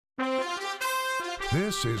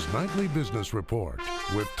This is Nightly Business Report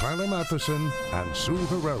with Tyler Matheson and Sue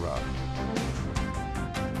Herrera.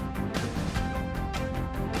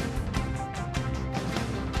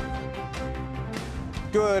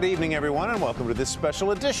 Good evening, everyone, and welcome to this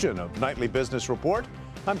special edition of Nightly Business Report.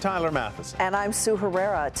 I'm Tyler Matheson. And I'm Sue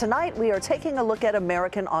Herrera. Tonight, we are taking a look at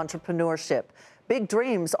American entrepreneurship. Big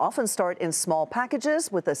dreams often start in small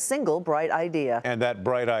packages with a single bright idea. And that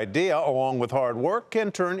bright idea, along with hard work,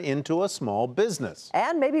 can turn into a small business.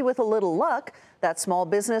 And maybe with a little luck, that small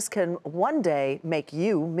business can one day make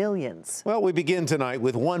you millions. Well, we begin tonight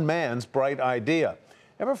with one man's bright idea.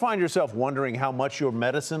 Ever find yourself wondering how much your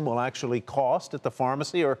medicine will actually cost at the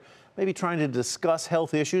pharmacy, or maybe trying to discuss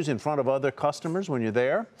health issues in front of other customers when you're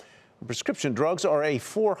there? Prescription drugs are a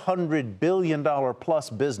 $400 billion plus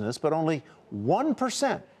business, but only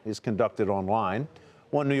 1% is conducted online.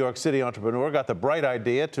 One New York City entrepreneur got the bright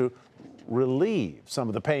idea to relieve some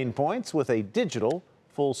of the pain points with a digital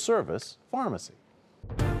full-service pharmacy.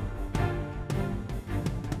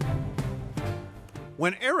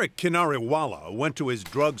 When Eric Kinariwala went to his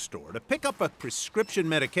drugstore to pick up a prescription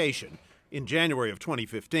medication in January of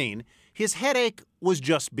 2015, his headache was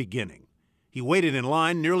just beginning. He waited in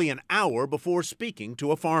line nearly an hour before speaking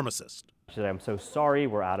to a pharmacist. She said, "I'm so sorry,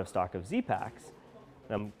 we're out of stock of Z-Paks."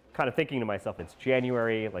 And I'm kind of thinking to myself, it's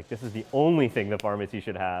January, like this is the only thing the pharmacy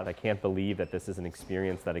should have. I can't believe that this is an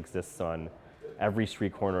experience that exists on every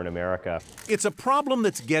street corner in America. It's a problem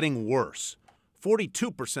that's getting worse.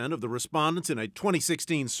 42% of the respondents in a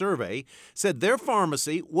 2016 survey said their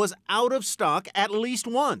pharmacy was out of stock at least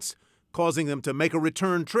once, causing them to make a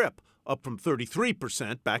return trip, up from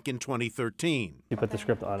 33% back in 2013. He put the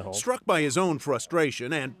script on hold. Struck by his own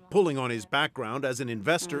frustration and pulling on his background as an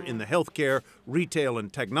investor in the healthcare, retail,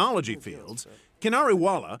 and technology fields,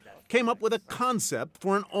 Kinariwala came up with a concept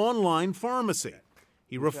for an online pharmacy.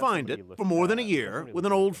 He refined it for more than a year with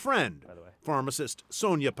an old friend, pharmacist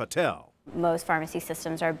Sonia Patel. Most pharmacy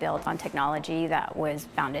systems are built on technology that was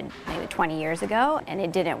founded maybe 20 years ago, and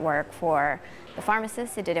it didn't work for the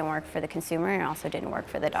pharmacists, it didn't work for the consumer, and it also didn't work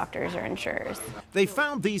for the doctors or insurers. They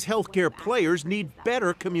found these healthcare players need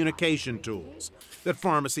better communication tools, that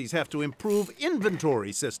pharmacies have to improve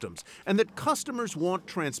inventory systems, and that customers want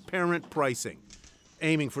transparent pricing.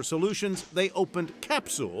 Aiming for solutions, they opened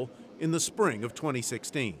Capsule in the spring of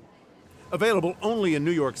 2016. Available only in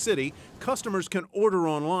New York City, customers can order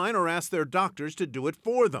online or ask their doctors to do it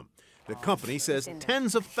for them. The company says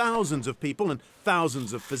tens of thousands of people and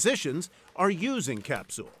thousands of physicians are using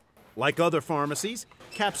Capsule. Like other pharmacies,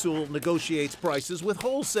 Capsule negotiates prices with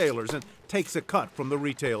wholesalers and takes a cut from the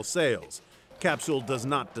retail sales. Capsule does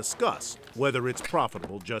not discuss whether it's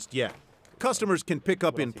profitable just yet. Customers can pick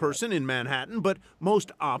up in person in Manhattan, but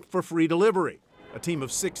most opt for free delivery. A team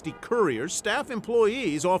of 60 couriers, staff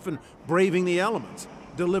employees, often braving the elements,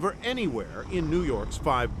 deliver anywhere in New York's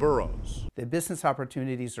 5 boroughs. The business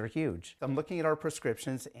opportunities are huge. I'm looking at our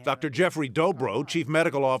prescriptions. Dr. Jeffrey Dobro, chief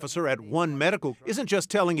medical officer at One Medical, isn't just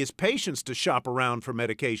telling his patients to shop around for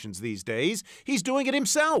medications these days. He's doing it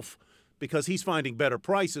himself, because he's finding better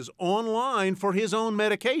prices online for his own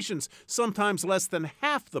medications, sometimes less than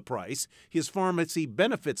half the price his pharmacy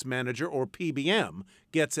benefits manager, or PBM,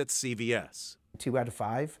 gets at CVS. 2 out of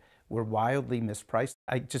 5 were wildly mispriced.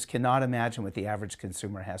 I just cannot imagine what the average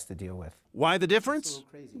consumer has to deal with. Why the difference?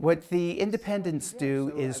 What the independents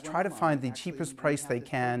do is try to find the cheapest price they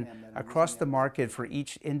can across the market for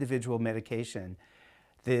each individual medication.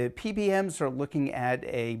 The PBMs are looking at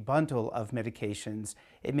a bundle of medications.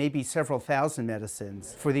 It may be several thousand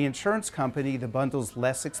medicines. For the insurance company, the bundle's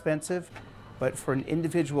less expensive, but for an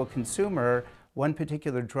individual consumer, one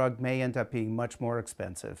particular drug may end up being much more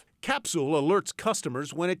expensive. Capsule alerts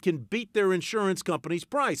customers when it can beat their insurance company's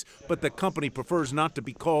price, but the company prefers not to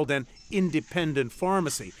be called an independent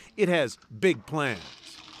pharmacy. It has big plans.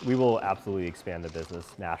 We will absolutely expand the business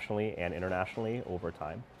nationally and internationally over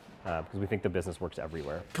time, because we think the business works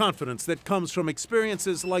everywhere. Confidence that comes from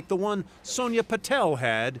experiences like the one Sonia Patel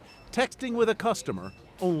had texting with a customer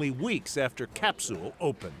only weeks after Capsule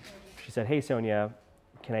opened. She said, "Hey, Sonia,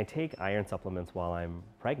 can I take iron supplements while I'm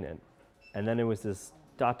pregnant?" And then it was this ...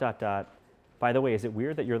 By the way, is it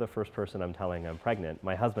weird that you're the first person I'm telling I'm pregnant?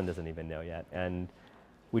 My husband doesn't even know yet. And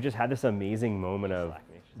we just had this amazing moment of,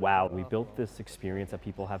 wow, we built this experience that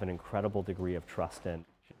people have an incredible degree of trust in.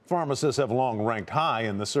 Pharmacists have long ranked high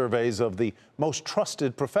in the surveys of the most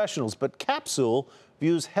trusted professionals, but Capsule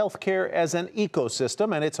views healthcare as an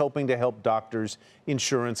ecosystem, and it's hoping to help doctors,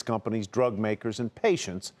 insurance companies, drug makers, and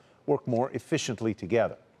patients work more efficiently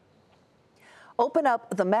together. Open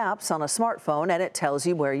up the maps on a smartphone and it tells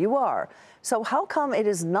you where you are. So how come it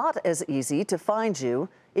is not as easy to find you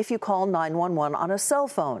if you call 911 on a cell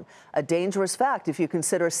phone, a dangerous fact if you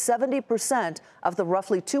consider 70% of the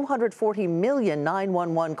roughly 240 million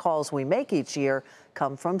 911 calls we make each year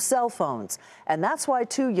come from cell phones. And that's why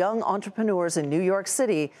two young entrepreneurs in New York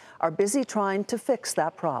City are busy trying to fix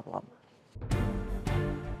that problem.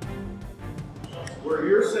 Where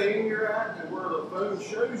you're saying you're at and where the phone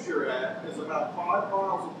shows you're at is about 5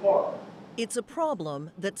 miles apart. It's a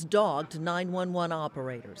problem that's dogged 911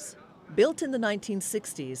 operators. Built in the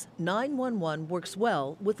 1960s, 911 works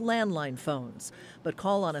well with landline phones, but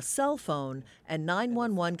call on a cell phone and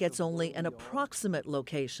 911 gets only an approximate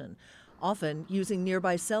location, often using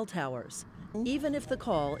nearby cell towers, even if the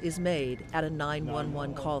call is made at a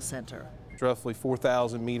 911 call center. It's roughly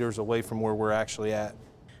 4,000 meters away from where we're actually at.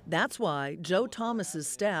 That's why Joe Thomas's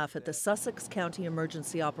staff at the Sussex County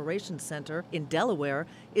Emergency Operations Center in Delaware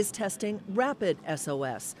is testing Rapid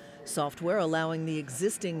SOS, software allowing the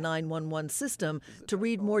existing 911 system to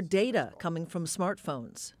read more data coming from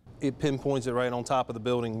smartphones. It pinpoints it right on top of the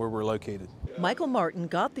building where we're located. Michael Martin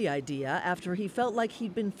got the idea after he felt like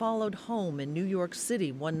he'd been followed home in New York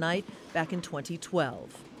City one night back in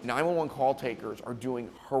 2012. 911 call takers are doing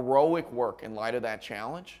heroic work in light of that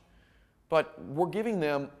challenge, but we're giving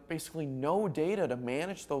them basically no data to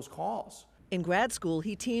manage those calls. In grad school,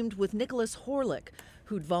 he teamed with Nicholas Horlick,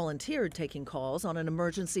 who'd volunteered taking calls on an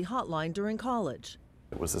emergency hotline during college.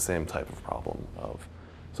 It was the same type of problem of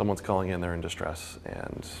someone's calling in, they're in distress,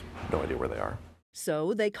 and no idea where they are.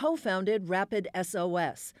 So they co-founded Rapid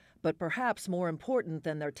SOS. But perhaps more important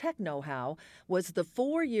than their tech know-how was the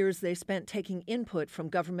 4 years they spent taking input from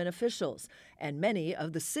government officials and many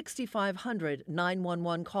of the 6,500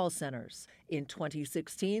 911 call centers. In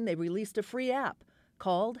 2016, they released a free app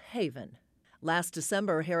called Haven. Last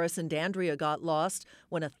December, Harrison Dandria got lost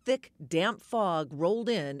when a thick, damp fog rolled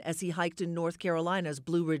in as he hiked in North Carolina's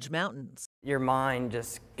Blue Ridge Mountains. Your mind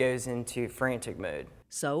just goes into frantic mode.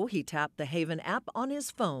 So he tapped the Haven app on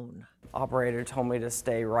his phone. Operator told me to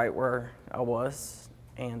stay right where I was,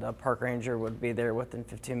 and a park ranger would be there within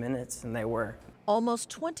 15 minutes, and they were. Almost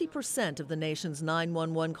 20% of the nation's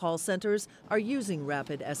 911 call centers are using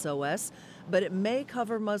Rapid SOS, but it may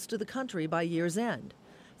cover most of the country by year's end.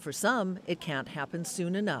 For some, it can't happen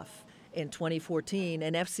soon enough. In 2014,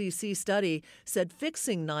 an FCC study said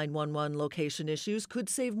fixing 911 location issues could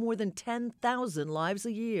save more than 10,000 lives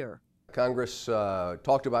a year. Congress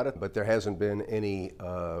talked about it, but there hasn't been any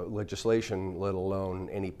legislation, let alone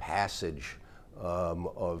any passage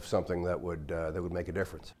of something that would make a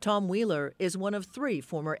difference. Tom Wheeler is one of 3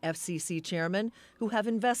 former FCC chairmen who have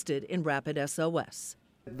invested in Rapid SOS.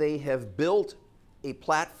 They have built a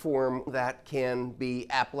platform that can be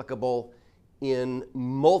applicable in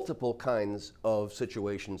multiple kinds of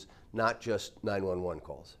situations, not just 911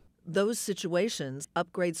 calls. Those situations,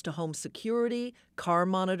 upgrades to home security, car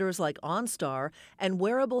monitors like OnStar, and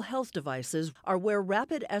wearable health devices are where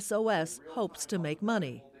Rapid SOS hopes to make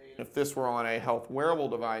money. If this were on a health wearable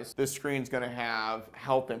device, this screen's going to have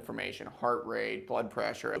health information, heart rate, blood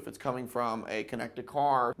pressure. If it's coming from a connected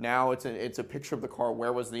car, now it's a picture of the car.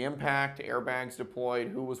 Where was the impact, airbags deployed,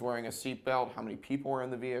 who was wearing a seatbelt, how many people were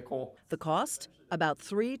in the vehicle. The cost? About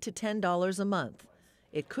 $3 to $10 a month.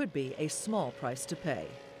 It could be a small price to pay.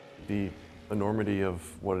 The enormity of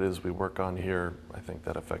what it is we work on here, I think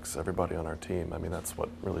that affects everybody on our team. I mean, that's what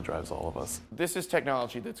really drives all of us. This is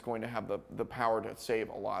technology that's going to have the power to save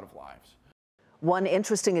a lot of lives. One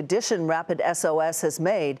interesting addition Rapid SOS has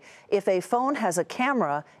made, if a phone has a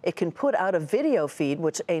camera, it can put out a video feed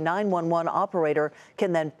which a 911 operator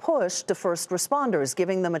can then push to first responders,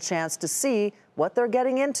 giving them a chance to see what they're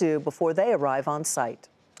getting into before they arrive on site.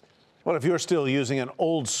 Well, if you're still using an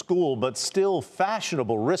old school but still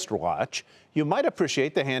fashionable wristwatch, you might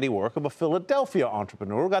appreciate the handiwork of a Philadelphia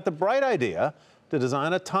entrepreneur who got the bright idea to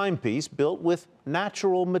design a timepiece built with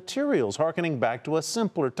natural materials, harkening back to a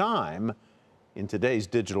simpler time in today's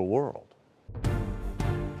digital world.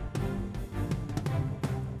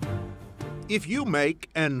 If you make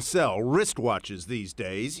and sell wristwatches these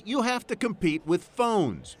days, you have to compete with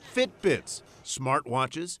phones, Fitbits,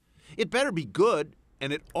 smartwatches. It better be good,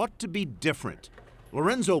 and it ought to be different.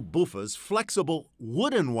 Lorenzo Buffa's flexible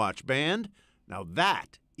wooden watch band, now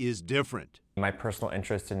that is different. My personal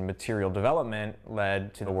interest in material development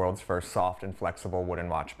led to the world's first soft and flexible wooden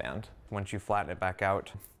watch band. Once you flatten it back out,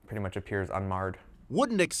 it pretty much appears unmarred.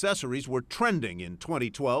 Wooden accessories were trending in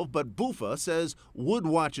 2012, but Buffa says wood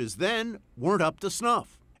watches then weren't up to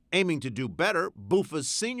snuff. Aiming to do better, Buffa's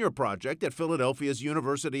senior project at Philadelphia's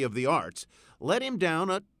University of the Arts led him down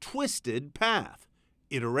a twisted path.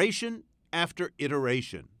 Iteration after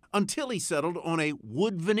iteration, until he settled on a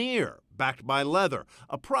wood veneer, backed by leather,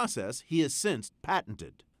 a process he has since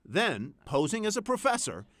patented. Then, posing as a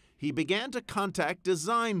professor, he began to contact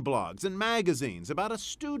design blogs and magazines about a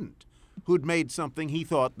student who'd made something he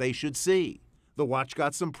thought they should see. The watch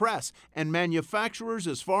got some press, and manufacturers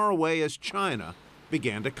as far away as China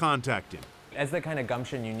began to contact him. It's the kind of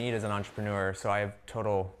gumption you need as an entrepreneur, so I have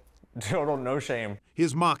total no shame.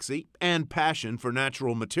 His moxie and passion for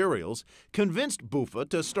natural materials convinced Bufa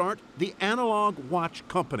to start the Analog Watch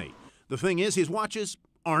Company. The thing is, his watches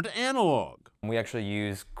aren't analog. We actually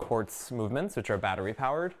use quartz movements, which are battery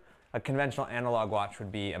powered. A conventional analog watch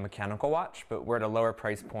would be a mechanical watch, but we're at a lower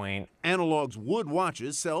price point. Analog's wood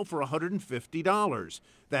watches sell for $150.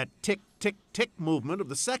 That tick, tick, tick movement of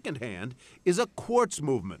the second hand is a quartz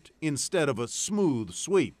movement instead of a smooth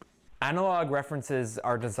sweep. Analog references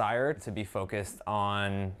our desire to be focused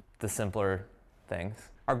on the simpler things.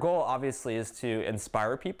 Our goal, obviously, is to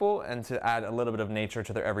inspire people and to add a little bit of nature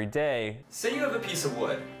to their everyday. Say you have a piece of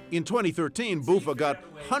wood. In 2013, Bufa got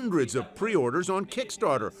hundreds of pre-orders on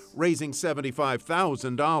Kickstarter, raising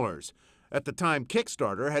 $75,000. At the time,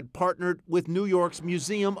 Kickstarter had partnered with New York's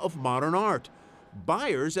Museum of Modern Art.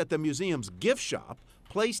 Buyers at the museum's gift shop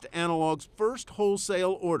placed Analog's first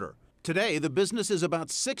wholesale order. Today, the business is about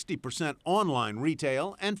 60% online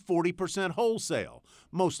retail and 40% wholesale,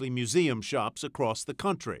 mostly museum shops across the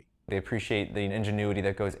country. They appreciate the ingenuity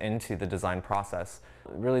that goes into the design process,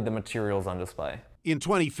 really the materials on display. In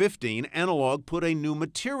 2015, Analog put a new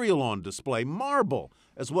material on display, marble,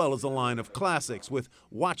 as well as a line of classics with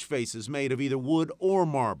watch faces made of either wood or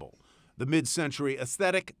marble. The mid-century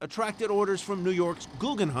aesthetic attracted orders from New York's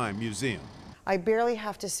Guggenheim Museum. I barely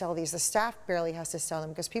have to sell these. The staff barely has to sell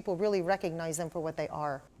them because people really recognize them for what they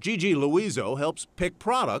are. Gigi Luizzo helps pick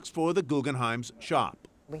products for the Guggenheim's shop.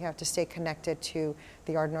 We have to stay connected to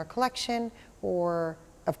the art in our collection or,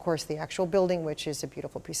 of course, the actual building, which is a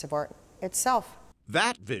beautiful piece of art itself.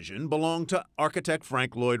 That vision belonged to architect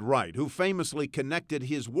Frank Lloyd Wright, who famously connected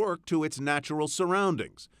his work to its natural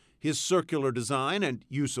surroundings. His circular design and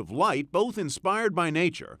use of light, both inspired by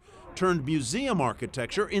nature, turned museum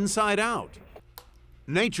architecture inside out.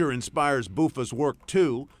 Nature inspires Bufa's work,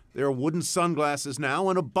 too. There are wooden sunglasses now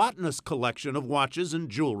and a botanist collection of watches and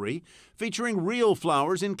jewelry featuring real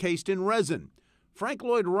flowers encased in resin. Frank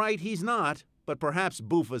Lloyd Wright, he's not, but perhaps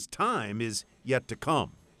Bufa's time is yet to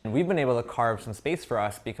come. And we've been able to carve some space for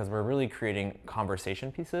us because we're really creating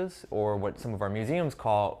conversation pieces, or what some of our museums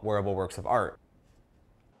call wearable works of art.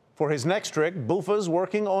 For his next trick, Bufa's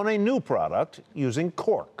working on a new product using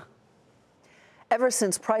cork. Ever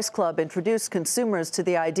since Price Club introduced consumers to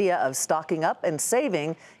the idea of stocking up and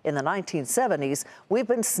saving in the 1970s, we've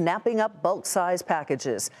been snapping up bulk-size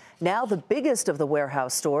packages. Now the biggest of the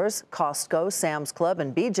warehouse stores, Costco, Sam's Club,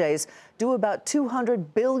 and BJ's, do about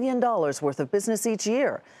 $200 billion worth of business each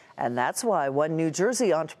year. And that's why one New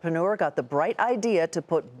Jersey entrepreneur got the bright idea to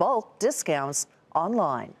put bulk discounts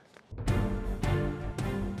online.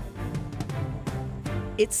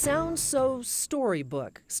 It sounds so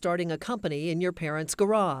storybook, starting a company in your parents'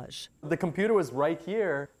 garage. The computer was right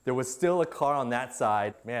here. There was still a car on that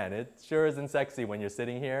side. Man, it sure isn't sexy when you're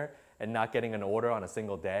sitting here and not getting an order on a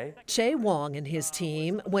single day. Che Wong and his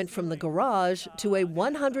team went from the garage to a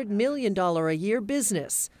 $100 million a year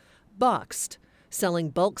business, Boxed, selling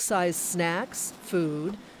bulk-sized snacks,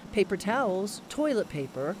 food, paper towels, toilet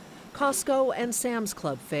paper, Costco and Sam's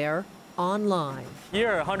Club fare, online.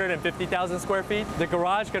 Here, 150,000 square feet. The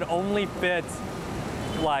garage could only fit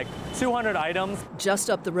like 200 items. Just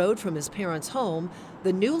up the road from his parents' home,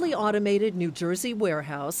 the newly automated New Jersey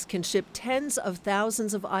warehouse can ship tens of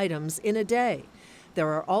thousands of items in a day. There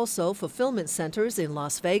are also fulfillment centers in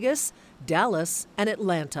Las Vegas, Dallas, and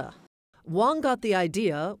Atlanta. Wong got the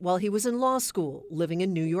idea while he was in law school, living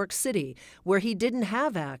in New York City, where he didn't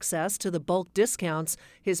have access to the bulk discounts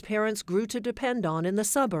his parents grew to depend on in the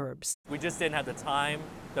suburbs. We just didn't have the time,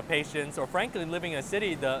 the patience, or frankly, living in a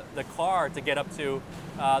city, the car to get up to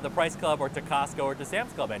the Price Club or to Costco or to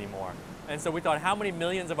Sam's Club anymore. And so we thought, how many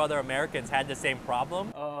millions of other Americans had the same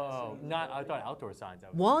problem? Oh, I thought outdoor signs.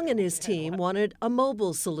 Wong and his team wanted a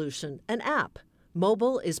mobile solution, an app.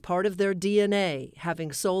 Mobile is part of their DNA,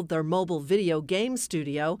 having sold their mobile video game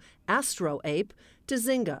studio, Astro Ape, to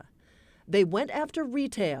Zynga. They went after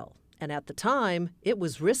retail, and at the time, it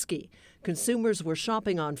was risky. Consumers were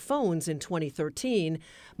shopping on phones in 2013.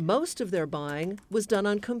 Most of their buying was done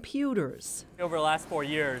on computers. Over the last 4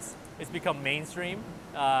 years, it's become mainstream,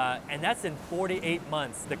 and that's in 48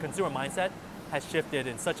 months. The consumer mindset has shifted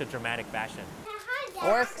in such a dramatic fashion.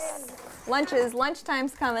 Works.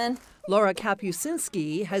 Lunchtime's coming. Laura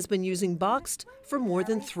Kapusinski has been using Boxed for more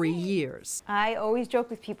than 3 years. I always joke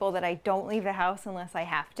with people that I don't leave the house unless I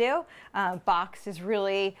have to. Boxed has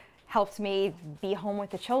really helped me be home with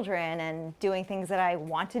the children and doing things that I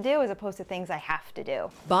want to do as opposed to things I have to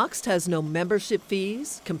do. Boxed has no membership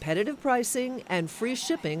fees, competitive pricing, and free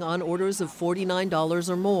shipping on orders of $49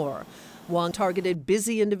 or more. Wong targeted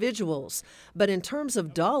busy individuals, but in terms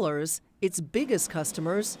of dollars, its biggest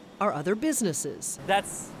customers are other businesses.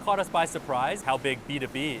 That's caught us by surprise, how big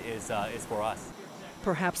B2B is for us.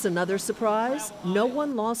 Perhaps another surprise? No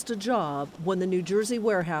one lost a job when the New Jersey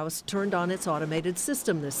warehouse turned on its automated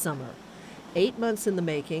system this summer. 8 months in the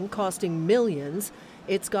making, costing millions,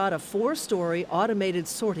 it's got a 4-story automated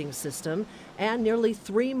sorting system and nearly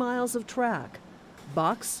 3 miles of track.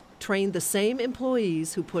 Box trained the same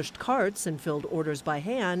employees who pushed carts and filled orders by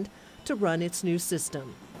hand to run its new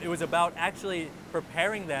system. It was about actually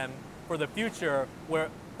preparing them for the future where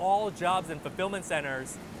all jobs in fulfillment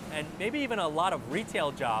centers and maybe even a lot of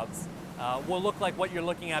retail jobs will look like what you're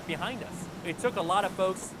looking at behind us. It took a lot of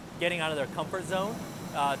folks getting out of their comfort zone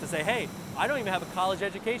to say, hey, I don't even have a college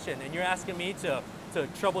education and you're asking me to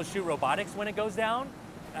troubleshoot robotics when it goes down?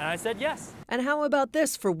 And I said yes. And how about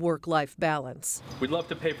this for work-life balance? We'd love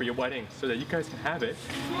to pay for your wedding so that you guys can have it.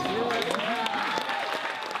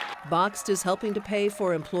 Boxed is helping to pay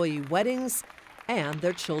for employee weddings and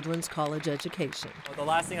their children's college education. The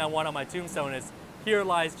last thing I want on my tombstone is, here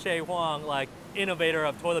lies Che Huang, like innovator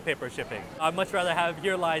of toilet paper shipping. I'd much rather have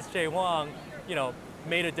here lies Che Huang,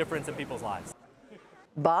 made a difference in people's lives.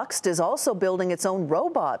 Boxed is also building its own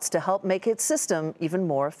robots to help make its system even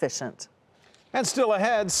more efficient. And still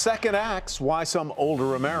ahead, second acts, why some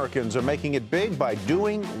older Americans are making it big by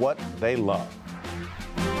doing what they love.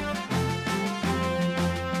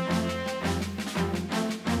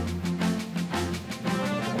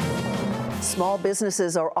 Small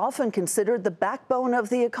businesses are often considered the backbone of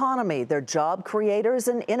the economy. They're job creators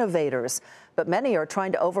and innovators. But many are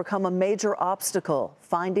trying to overcome a major obstacle,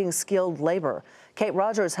 finding skilled labor. Kate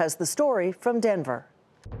Rogers has the story from Denver.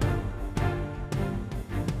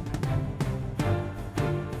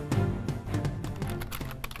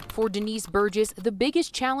 For Denise Burgess, the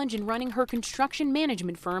biggest challenge in running her construction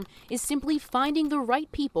management firm is simply finding the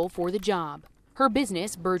right people for the job. Her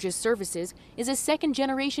business, Burgess Services, is a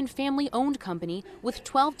second-generation family-owned company with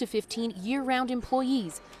 12 to 15 year-round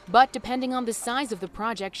employees. But depending on the size of the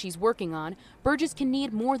project she's working on, Burgess can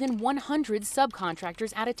need more than 100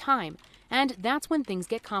 subcontractors at a time. And that's when things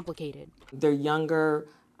get complicated. They're younger,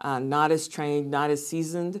 not as trained, not as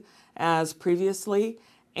seasoned as previously.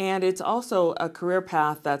 And it's also a career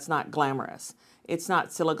path that's not glamorous. It's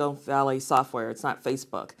not Silicon Valley software. It's not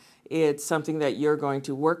Facebook. It's something that you're going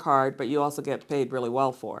to work hard, but you also get paid really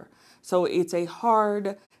well for. So it's a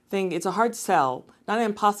hard thing. It's a hard sell, not an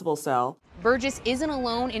impossible sell. Burgess isn't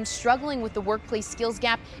alone in struggling with the workplace skills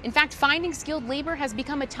gap. In fact, finding skilled labor has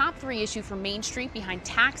become a top 3 issue for Main Street behind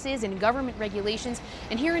taxes and government regulations.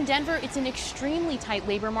 And here in Denver, it's an extremely tight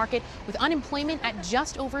labor market with unemployment at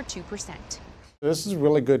just over 2%. This is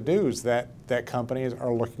really good news that companies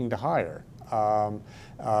are looking to hire.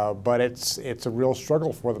 But it's a real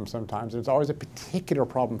struggle for them sometimes. It's always a particular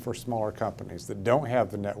problem for smaller companies that don't have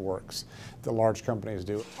the networks that large companies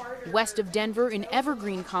do. West of Denver in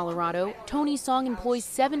Evergreen, Colorado, Tony Song employs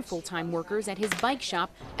 7 full-time workers at his bike shop,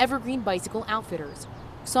 Evergreen Bicycle Outfitters.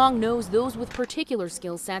 Song knows those with particular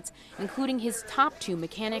skill sets, including his top 2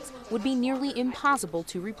 mechanics, would be nearly impossible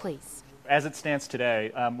to replace. As it stands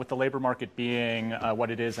today, with the labor market being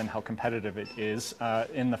what it is and how competitive it is,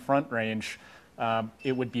 in the front range,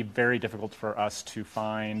 it would be very difficult for us to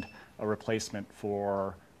find a replacement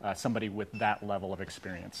for somebody with that level of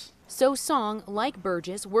experience. So Song, like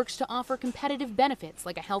Burgess, works to offer competitive benefits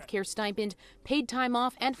like a healthcare stipend, paid time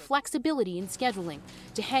off, and flexibility in scheduling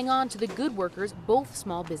to hang on to the good workers both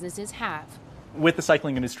small businesses have. With the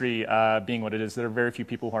cycling industry being what it is, there are very few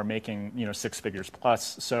people who are making 6 figures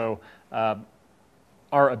plus. So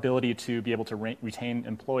our ability to be able to retain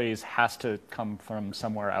employees has to come from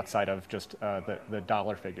somewhere outside of just the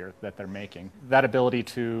dollar figure that they're making. That ability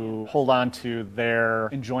to hold on to their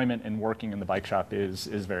enjoyment in working in the bike shop is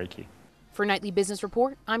very key. For Nightly Business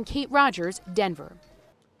Report, I'm Kate Rogers, Denver.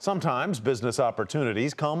 Sometimes business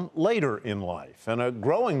opportunities come later in life, and a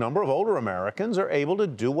growing number of older Americans are able to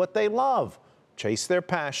do what they love, chase their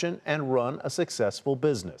passion, and run a successful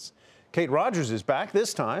business. Kate Rogers is back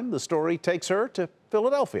this time. The story takes her to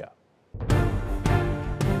Philadelphia.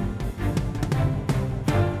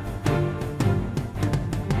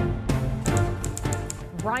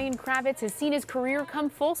 Brian Kravitz has seen his career come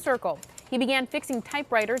full circle. He began fixing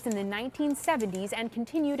typewriters in the 1970s and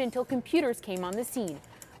continued until computers came on the scene.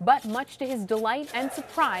 But much to his delight and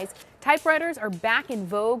surprise, typewriters are back in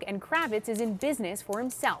vogue and Kravitz is in business for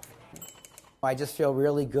himself. I just feel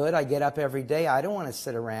really good. I get up every day. I don't want to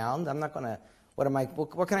sit around. I'm not going to,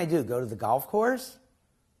 what can I do? Go to the golf course?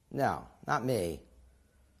 No, not me.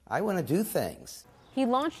 I want to do things. He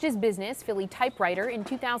launched his business, Philly Typewriter, in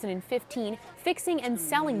 2015, fixing and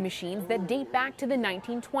selling machines that date back to the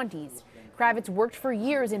 1920s. Kravitz worked for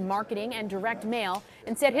years in marketing and direct mail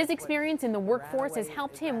and said his experience in the workforce has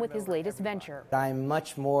helped him with his latest venture. I'm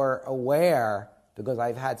much more aware because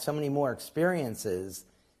I've had so many more experiences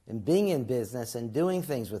in being in business and doing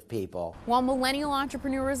things with people. While millennial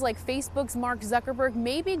entrepreneurs like Facebook's Mark Zuckerberg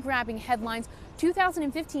may be grabbing headlines,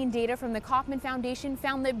 2015 data from the Kauffman Foundation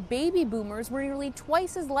found that baby boomers were nearly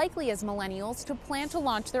twice as likely as millennials to plan to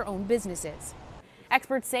launch their own businesses.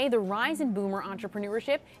 Experts say the rise in boomer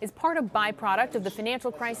entrepreneurship is part a byproduct of the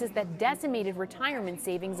financial crisis that decimated retirement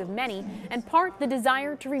savings of many, and part the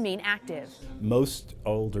desire to remain active. Most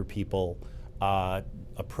older people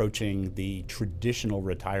approaching the traditional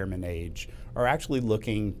retirement age are actually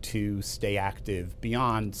looking to stay active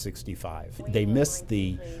beyond 65. They miss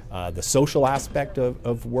the social aspect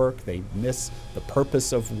of work, they miss the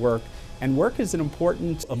purpose of work, and work is an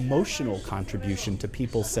important emotional contribution to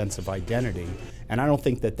people's sense of identity. And I don't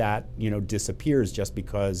think that disappears just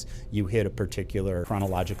because you hit a particular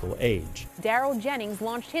chronological age. Daryl Jennings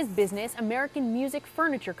launched his business, American Music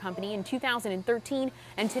Furniture Company, in 2013,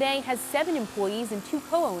 and today has 7 employees and 2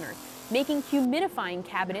 co-owners, making humidifying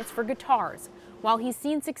cabinets for guitars. While he's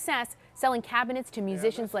seen success selling cabinets to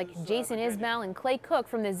musicians like Jason Isbell and Clay Cook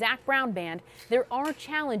from the Zac Brown Band, there are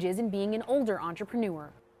challenges in being an older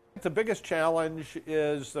entrepreneur. The biggest challenge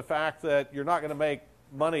is the fact that you're not going to make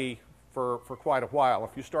money for quite a while.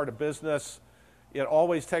 If you start a business, it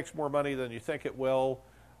always takes more money than you think it will.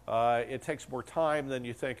 It takes more time than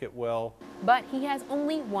you think it will. But he has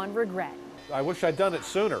only one regret. I wish I'd done it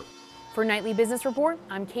sooner. For Nightly Business Report,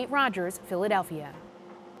 I'm Kate Rogers, Philadelphia.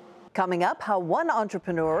 Coming up, how one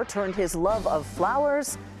entrepreneur turned his love of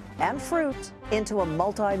flowers and fruit into a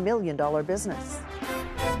multi-million-dollar business.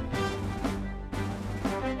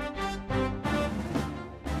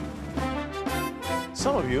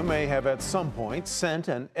 Some of you may have at some point sent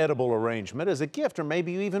an edible arrangement as a gift, or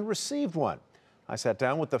maybe you even received one. I sat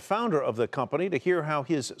down with the founder of the company to hear how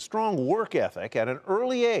his strong work ethic at an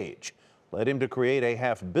early age led him to create a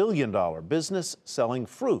 $500 million business selling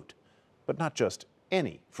fruit, but not just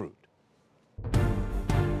any fruit.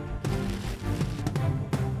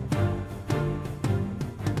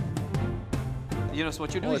 You know, so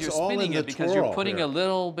what you're doing is you're spinning it because you're putting a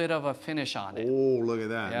little bit of a finish on it. Oh, look at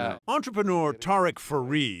that. Yeah. Entrepreneur Tariq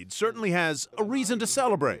Farid certainly has a reason to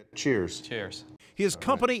celebrate. Cheers. Cheers. His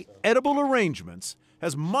company, Edible Arrangements,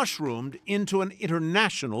 has mushroomed into an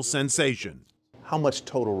international sensation. How much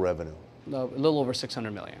total revenue? A little over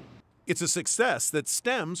 600 million. It's a success that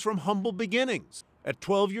stems from humble beginnings. At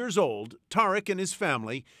 12 years old, Tariq and his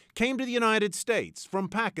family came to the United States from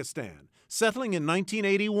Pakistan, settling in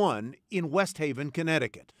 1981 in West Haven,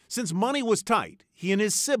 Connecticut. Since money was tight, he and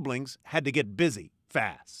his siblings had to get busy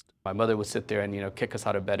fast. My mother would sit there and, kick us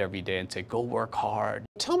out of bed every day and say, go work hard.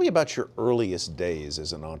 Tell me about your earliest days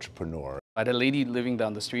as an entrepreneur. I had a lady living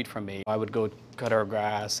down the street from me. I would go cut her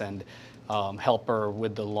grass and help her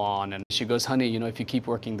with the lawn. And she goes, honey, if you keep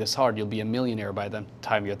working this hard, you'll be a millionaire by the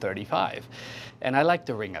time you're 35. And I like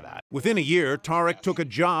the ring of that. Within a year, Tariq took a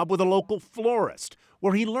job with a local florist,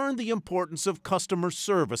 where he learned the importance of customer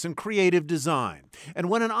service and creative design. And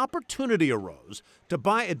when an opportunity arose to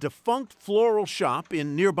buy a defunct floral shop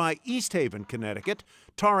in nearby East Haven, Connecticut,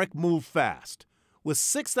 Tariq moved fast. With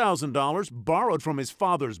 $6,000 borrowed from his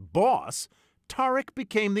father's boss, Tariq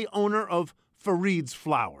became the owner of Farid's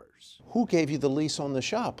Flowers. Who gave you the lease on the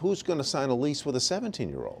shop? Who's going to sign a lease with a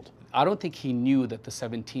 17-year-old? I don't think he knew that the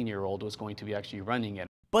 17-year-old was going to be actually running it.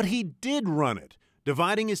 But he did run it,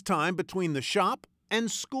 dividing his time between the shop and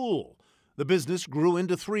school. The business grew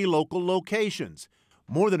into 3 local locations.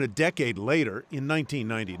 More than a decade later, in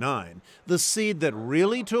 1999, the seed that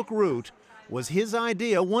really took root was his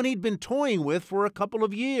idea, one he'd been toying with for a couple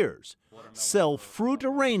of years: sell fruit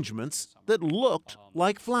arrangements that looked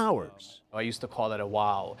like flowers. I used to call it a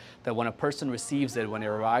wow, that when a person receives it, when it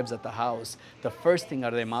arrives at the house, the first thing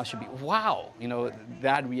out of their mouth should be, wow.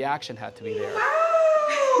 That reaction had to be there.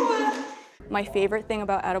 My favorite thing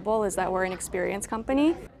about Edible is that we're an experience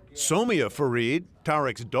company. Somia Farid,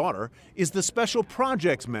 Tariq's daughter, is the special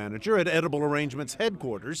projects manager at Edible Arrangements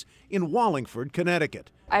headquarters in Wallingford, Connecticut.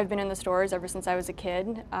 I've been in the stores ever since I was a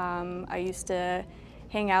kid. I used to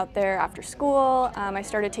hang out there after school. I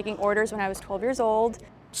started taking orders when I was 12 years old.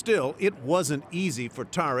 Still, it wasn't easy for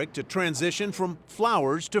Tarek to transition from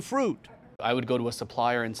flowers to fruit. I would go to a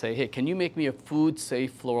supplier and say, hey, can you make me a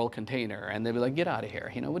food-safe floral container? And they'd be like, get out of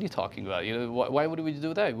here. You know, what are you talking about? You know, why would we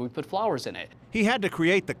do that? We put flowers in it. He had to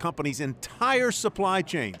create the company's entire supply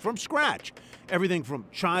chain from scratch. Everything from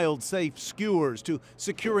child-safe skewers to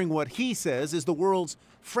securing what he says is the world's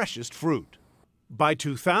freshest fruit. By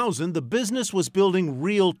 2000, the business was building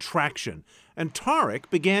real traction, and Tarek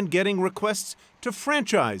began getting requests to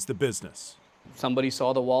franchise the business. Somebody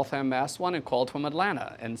saw the Waltham, Mass one and called from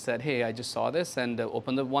Atlanta and said, hey, I just saw this, and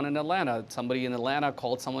opened the one in Atlanta. Somebody in Atlanta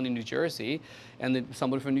called someone in New Jersey, and then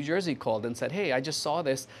somebody from New Jersey called and said, hey, I just saw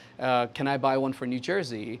this. Can I buy one for New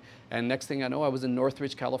Jersey? And next thing I know, I was in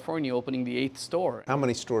Northridge, California, opening the 8th store. How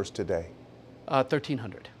many stores today?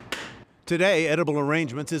 1,300. Today, Edible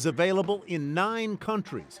Arrangements is available in 9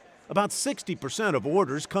 countries. About 60% of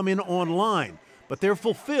orders come in online, but they're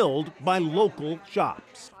fulfilled by local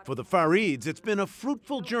shops. For the Farids, it's been a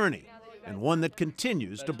fruitful journey and one that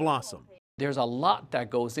continues to blossom. There's a lot that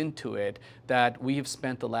goes into it that we have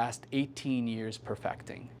spent the last 18 years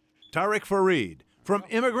perfecting. Tarek Farid, from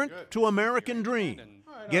immigrant to American dream,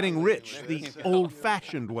 getting rich the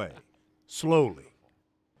old-fashioned way, slowly.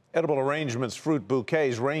 Edible Arrangements fruit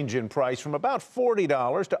bouquets range in price from about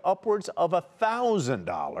 $40 to upwards of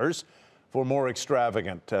 $1,000 for more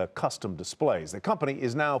extravagant custom displays. The company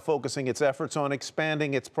is now focusing its efforts on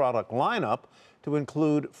expanding its product lineup to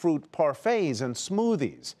include fruit parfaits and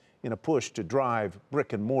smoothies in a push to drive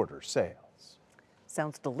brick-and-mortar sales.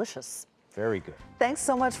 Sounds delicious. Very good. Thanks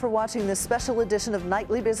so much for watching this special edition of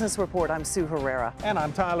Nightly Business Report. I'm Sue Herrera. And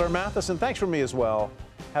I'm Tyler Mathisen. Thanks from me as well.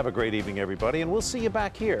 Have a great evening, everybody, and we'll see you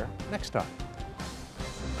back here next time.